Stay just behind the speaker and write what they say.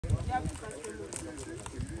have to cut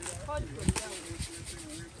from hold from down.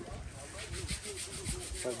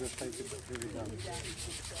 So just take it really down.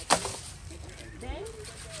 Then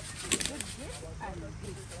put this and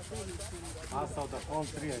this. So the whole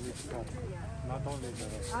tree I need to cut, not only the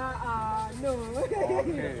rest. No.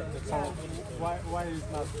 Okay, so why is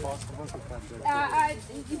not possible to cut the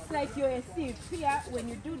It's like you're a thief. Here, when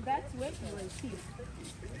you do that way, you're a thief.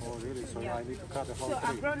 Oh really? So I need to cut the whole So a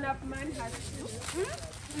tree. grown-up man has to.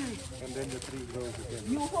 And then the tree grows again.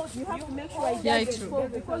 You have to make sure it doesn't fall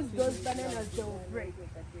because those bananas they will break.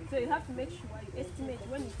 So you have to make sure you estimate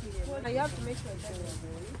when it is fall. You have to make sure it doesn't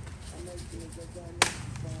fall.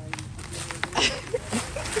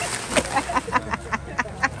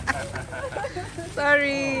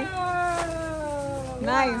 Sorry.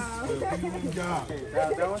 Nice. Okay,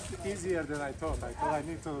 that was easier than I thought. I thought I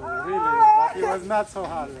need to really, but it was not so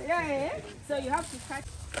hard. Yeah. So you have to cut.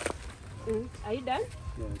 Are you done?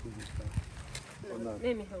 Yeah, I think it's done. Oh, no.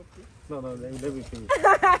 Let me help you. No, let me finish.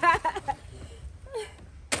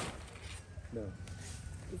 No.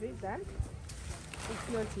 Is it done? It's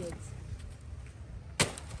not yet.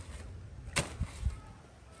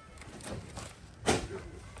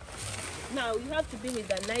 Now you have to be with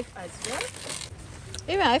the knife as well.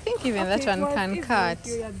 I think even that one can cut.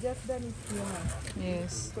 You have just done it here.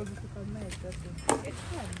 Yes. Because if you can make that one. It's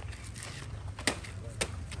fun.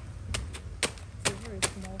 It's a very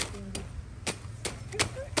small thing.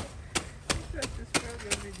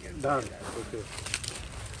 Done. Okay.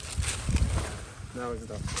 Now it's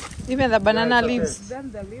done. Even the banana it's okay. leaves,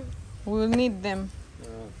 Then the leaves. we'll need them.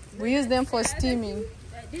 We use them for steaming.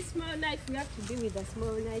 This small knife, we have to be with a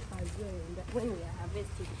small knife as well when we are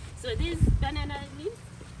harvesting. So these banana leaves,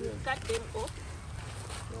 cut them off.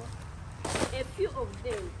 A few of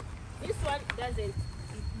them. This one doesn't.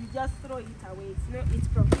 You just throw it away. It's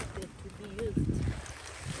prohibited to be used.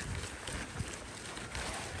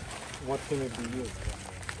 What can it be used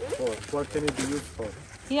for? What can it be used for?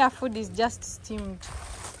 Here, food is just steamed.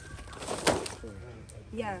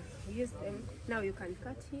 Yeah, use them. Now you can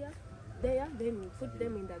cut here, there, then you put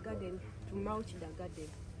them in the garden to mulch the garden.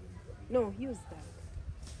 No, use that.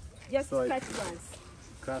 Just So cut once.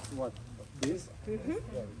 Cut what? This?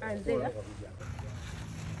 And there.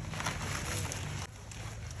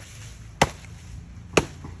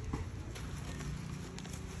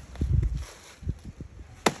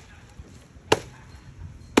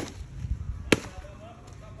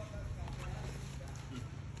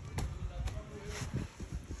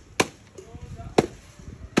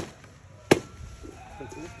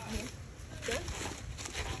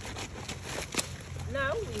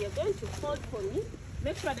 Now we are going to hold for me.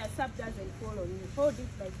 Make sure the sap doesn't fall on you. Hold it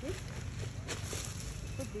like this.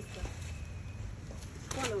 Put this down.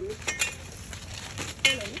 Follow me.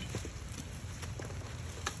 Follow me.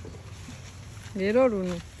 Little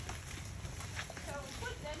Runu. So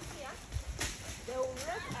put them here. They will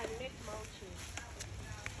rest and make mulching.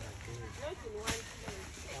 Not in one place.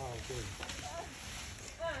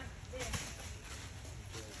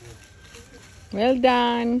 Well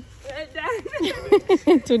done. Well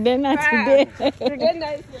done. Today, not today. Today,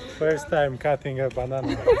 nice. First time cutting a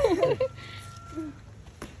banana.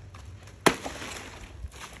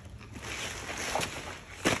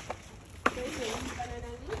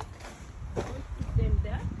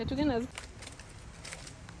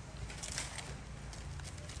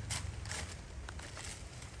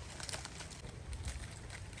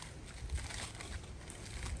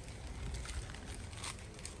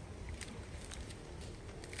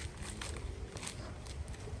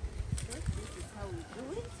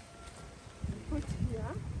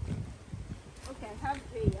 Okay, I have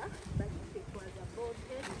here, but if it was a bold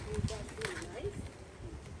head, it would have been nice.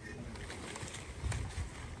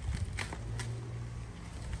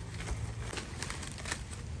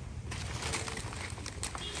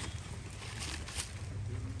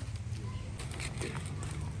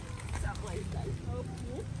 Someone can help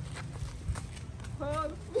you.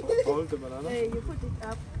 Hold the banana Hey, you put it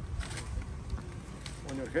up.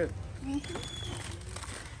 on your head.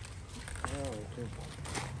 Oh, okay.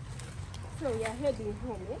 So we are heading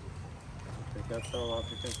home, eh? Okay, that's how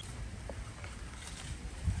African.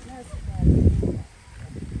 That's fine.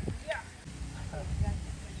 Yeah.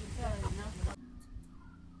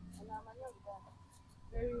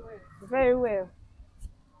 Very well. Very well.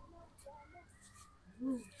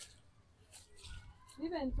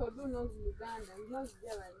 Even Todu knows Uganda. He knows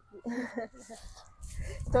Germany.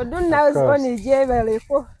 Todu knows only Germany.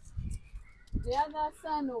 The other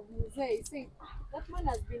son of Muse said, that man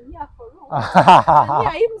has been here for long. Ah. And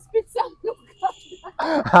hear him speak some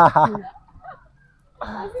Luganda.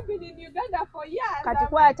 Has he been in Uganda for years? Kati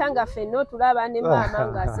kwatanga ffenna otulaba ne maama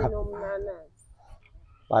ng'ase n'omunaanansi.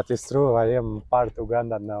 But it's true, I am part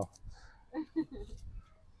Ugandan now.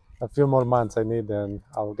 A few more months I need and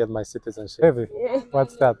I'll get my citizenship. Heavy. Yeah.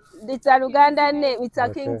 What's that? It's a Ugandan name. It's a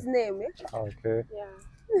Okay. king's name. Eh? Okay.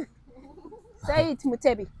 Yeah. Say it,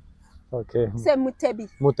 Mutebi. Okay. Say Mutebi.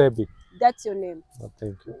 Mutebi. That's your name. Oh,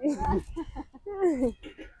 thank you.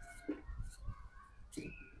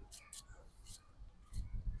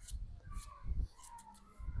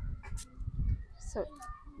 So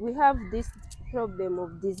we have this problem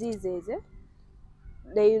of diseases. Eh?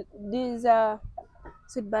 These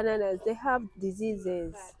sweet bananas, they have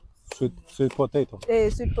diseases. Sweet potato.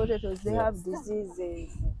 Sweet potatoes, they Yeah. have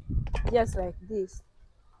diseases. Just like this.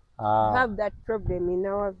 We Ah, have that problem in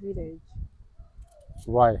our village.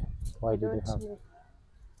 why? Why I did they don't have? know.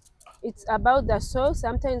 It's about the soil.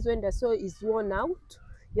 Sometimes when the soil is worn out,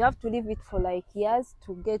 you have to leave it for like years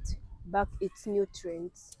to get back its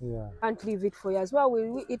nutrients. Yeah. Can't leave it for years. Where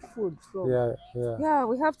will we eat food from? Yeah, yeah. Yeah,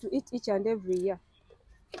 we have to eat each and every year.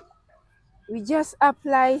 We just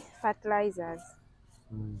apply fertilizers.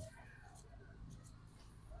 Mm.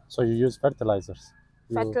 So you use fertilizers?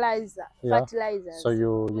 Yeah. Fertilizers. So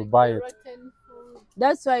you buy it? Rotten food.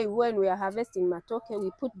 That's why when we are harvesting matoke,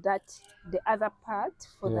 we put that the other part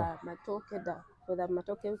for Yeah. the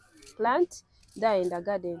matoke plant there in the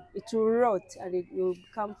garden. It will rot and it will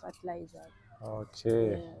become fertilizer.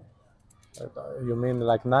 Okay. Yeah. You mean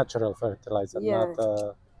like natural fertilizer, Yes.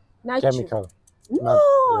 not Natural. chemical? No, Not-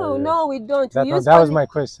 yeah. no, we don't. That, We no, use that was only- my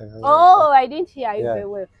question. Oh, I didn't hear you Yeah. very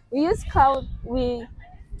well. We use cow.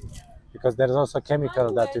 Because there's also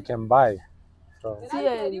chemical that you can buy. So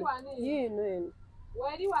Yeah, you know.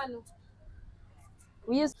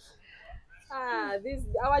 We use This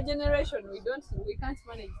our generation. We can't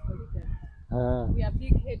manage polygamy. We are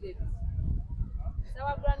big-headed. It's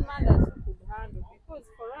our grandmothers who could handle, because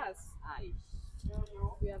for us,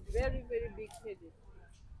 we are very, very big-headed.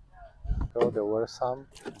 so there were some,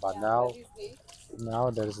 but now These days,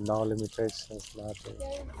 there's no limitations. Nothing.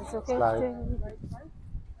 it's okay. Like-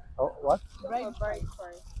 Oh, what? bride price.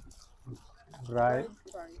 Right.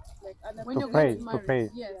 When To you're pay, getting to married, pay.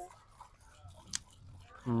 yes.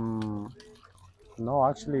 No,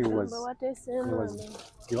 actually, it was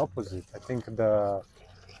the opposite. I think the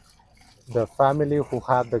family who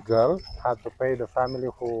had the girl had to pay the family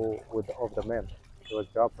of the man. It was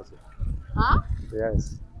the opposite. Huh?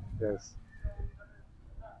 Yes, yes.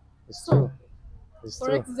 It's So, true. It's For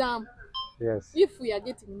true. example, Yes, if we are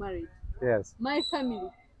getting married, yes, my family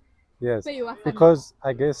yes. pay your family. Because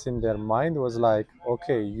I guess in their mind was like,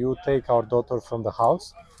 okay, you take our daughter from the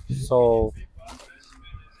house, so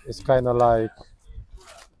it's kind of like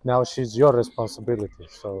now she's your responsibility.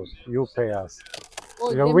 So you pay us.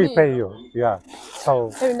 or Yeah, the we men, pay you. Yeah. So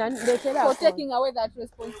for taking away that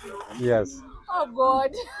responsibility. yes, Oh God.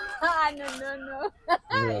 No.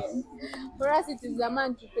 yes, For us, it is the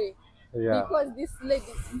man to pay. yeah, Because this lady,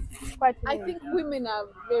 I think women are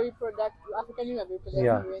very productive. African women are very productive.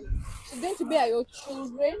 Yeah. Women. She's going to bear your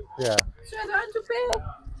children. yeah. She's going to pay.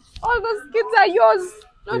 All those kids are yours,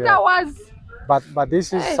 not Yeah. ours. But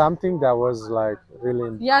this is something that was like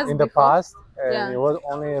really Years in the before. past, and Yeah. it was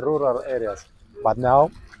only in rural areas. But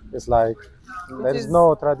now it's like there is is-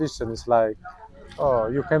 no tradition. It's like, oh,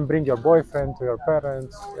 you can bring your boyfriend to your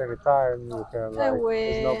parents anytime. You can like,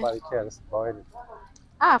 way. nobody cares about it.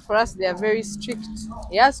 For us, they are very strict.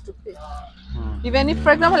 He has to pay. Even if,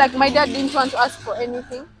 for example, like my dad didn't want to ask for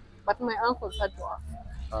anything, but my uncles had to ask.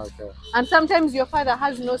 Okay. And sometimes your father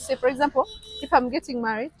has no say. For example, if I'm getting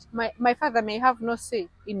married, my father may have no say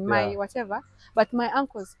in my Yeah. whatever, but my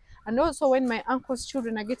uncles. And also when my uncle's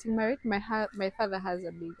children are getting married, my father has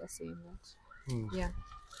a bigger say in that. Hmm. Yeah.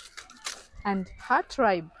 And her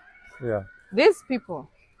tribe, Yeah. these people,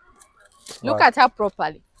 look What? at her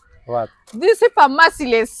properly. What? These people are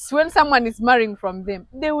merciless. When someone is marrying from them,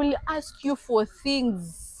 they will ask you for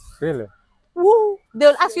things. Really? Woo!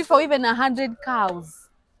 They'll ask you for even 100 cows.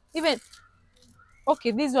 Even,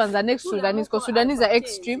 okay, these ones are next Sudanese, because Sudanese are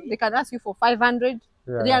extreme. They can ask you for 500,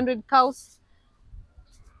 Yeah. 300 cows.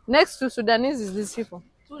 Next to Sudanese is these people.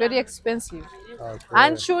 Very expensive. Okay.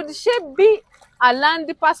 And should she be a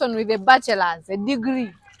land person with a bachelor's, a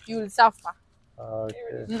degree, you will suffer.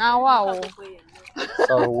 Okay. Now, wow.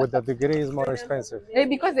 So with the degree is more expensive.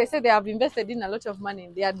 Because they say they have invested in a lot of money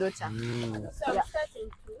in their daughter. Mm. So I'm starting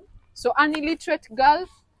to. So an illiterate girl,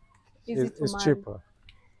 easy to It's marry. cheaper.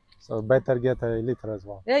 So better get a liter as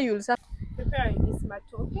well. Yeah, you will suffer. Preparing this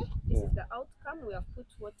matoke. This is the outcome. We have put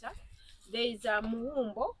water. There is a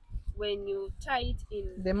muumbo. when you tie it in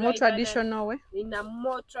The more dry traditional way. in a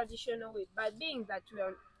more traditional way. But being that we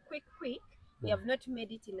are quick, we have not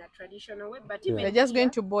made it in a traditional way. But even They're just here, going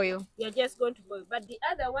to boil. we are just going to boil. But the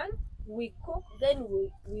other one, we cook, then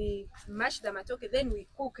we mash the matoke, then we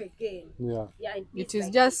cook again. Yeah. Yeah, in It pieces is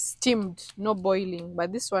like just this. steamed, no boiling.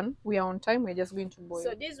 But this one, we are on time. We're just going to boil.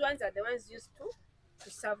 So these ones are the ones used to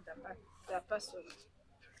serve the person.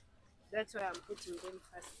 That's why I'm putting them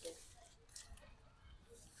first there.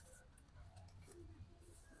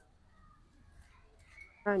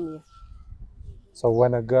 Anya. So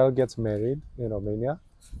when a girl gets married in Romania,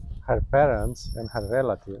 her parents and her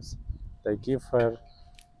relatives, they give her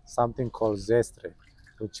something called zestre,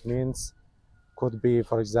 which means could be,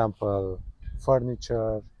 for example,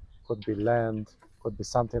 furniture, could be land, could be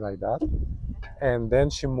something like that. And then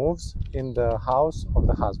she moves in the house of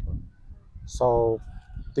the husband. So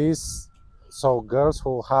girls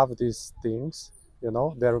who have these things,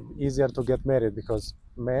 they're easier to get married because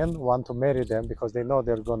men want to marry them because they know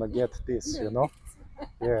they're gonna get this,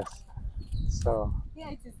 Yes. So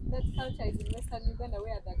Yeah, it is that culture is in Western Uganda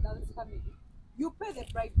where the girl's family, you pay the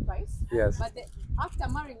bride price, yes, but after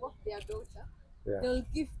marrying off their daughter, yeah, they'll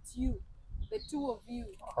gift you, the two of you,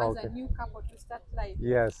 as a new couple to start life.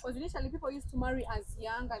 yes, Because initially people used to marry as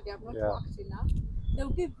young and they have not Yeah. worked enough. They'll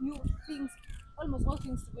give you things, almost all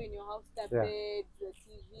things to go in your house, the Yeah. bed, the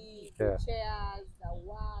TV, the Yeah. chairs, the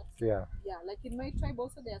what. yeah, Yeah, like in my tribe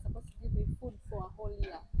also they are supposed to give me food for a whole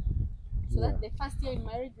year. So Yeah. that the first year in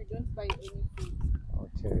marriage we don't buy any food.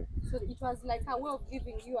 okay, So it was like a way of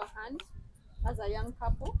giving you a hand as a young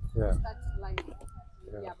couple Yeah. to start life.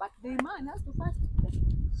 Yeah. Yeah, but the man has to first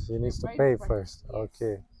she needs to bride pay price, first, yes.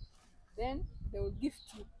 okay, Then they will gift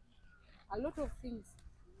you a lot of things.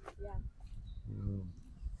 Yeah. Mm.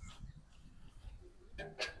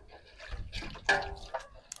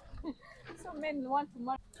 So men want to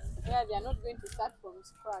marry where they are not going to start from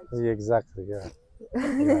scratch. Yeah, exactly, yeah.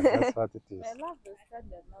 Yeah, that's what it is. I love the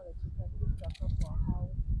standard now that you can give to a couple a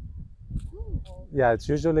house. Yeah, it's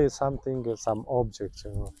usually something, some object,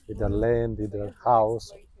 either land, either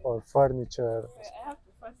house, or furniture. I have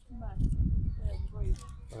to first match.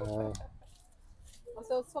 Uh,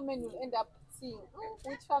 So men will end up seeing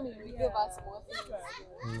which family will give us more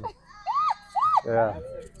things. yeah.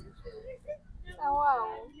 Oh, wow.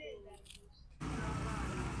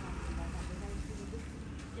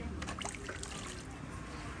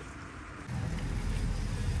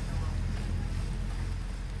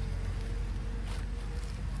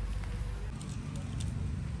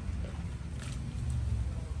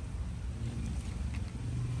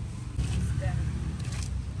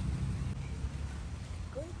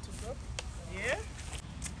 Yeah?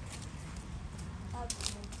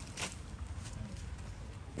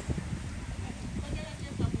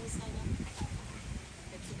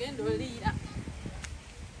 Tugenda oliira.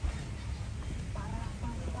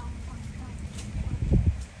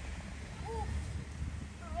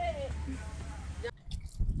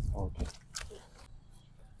 Okay.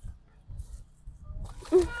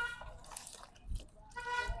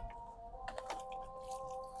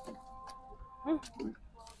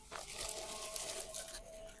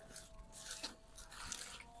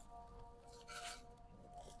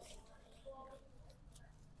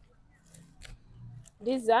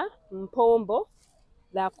 These are mpombo.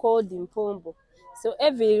 They are called mpombo. So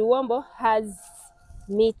every wombo has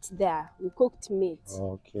meat there. We cooked meat.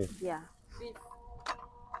 Okay. Yeah.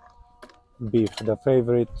 Beef, the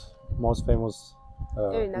favorite, most famous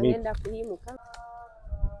meat. Nagenda kuyimuka.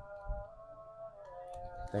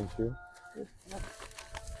 Thank you.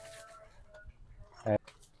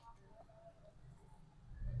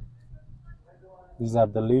 These are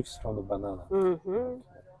the leaves from the banana. Mm-hmm.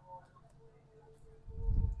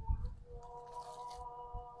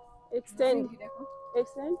 Extend.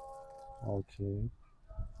 Okay.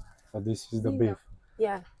 So this is the beef.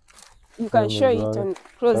 Yeah. You can show it on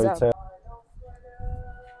close up.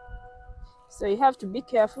 So you have to be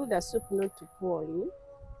careful the soup not to pour in.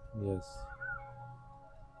 Yes.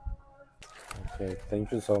 Okay,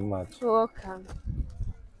 thank you so much. You're welcome.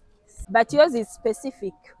 But yours is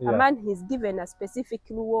specific. Yeah. A man is given a specific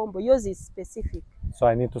luombo. Yours is specific. So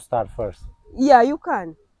I need to start first. Yeah, you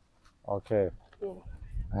can. Okay.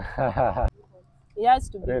 Yeah. It has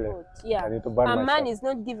to be Really? hot. Yeah. I need to burn A myself. man is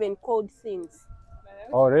not given cold things.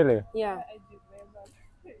 Oh, really? Yeah.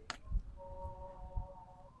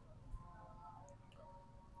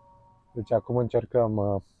 Deci acum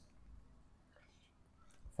încercăm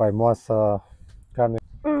faimoasa carne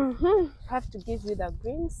Have to give you the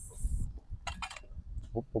greens.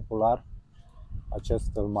 popular.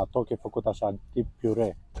 Acest matoke făcut așa, tip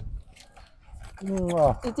piure.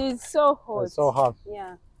 Mwah. It is so hot. It's so hot.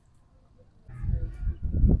 Yeah.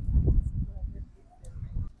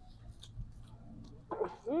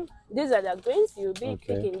 These are the greens. You'll be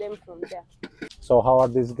picking them from there. So how are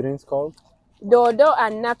these greens called? Dodo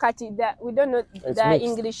and nakati. That we don't know It's the mixed.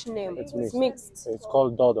 English name. It's It's mixed. mixed. It's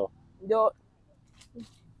called dodo. They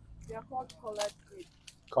are called colored green.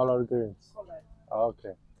 Color greens. Colored.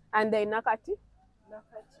 Okay. And the nakati?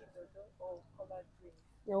 Nakati dodo or colored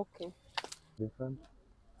green. Okay. Different?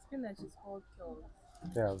 Spinach is called kale.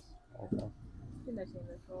 Yes. Okay. Spinach in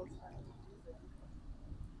the kale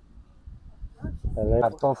They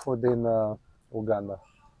have tofu in Uganda.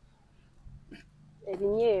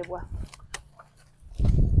 Ebinyeebwa.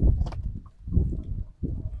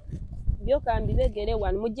 Byoka mbibegere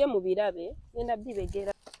wano mujje mubirabe ngenda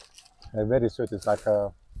bibegera. Very sweet. It's like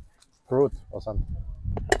a fruit or something.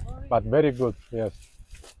 But very good. Yes.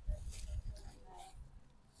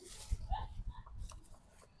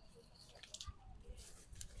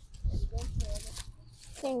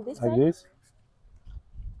 Think this Like side? this?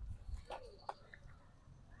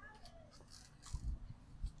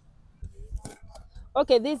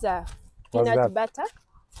 Okay, these are What's peanut that? butter.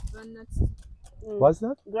 Walnuts. What's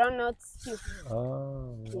that? Groundnut stew.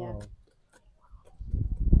 Oh. Yeah. Wow.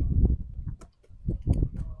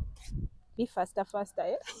 Be faster,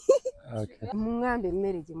 eh? Okay. Mungambe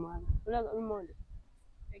emmere gye mwana. Olaga lumonde.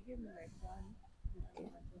 They give me like one.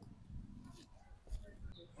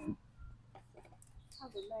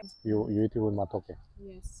 You eat it with matoke.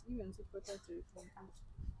 Yes, even sweet potato you can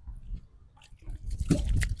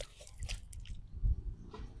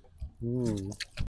eat.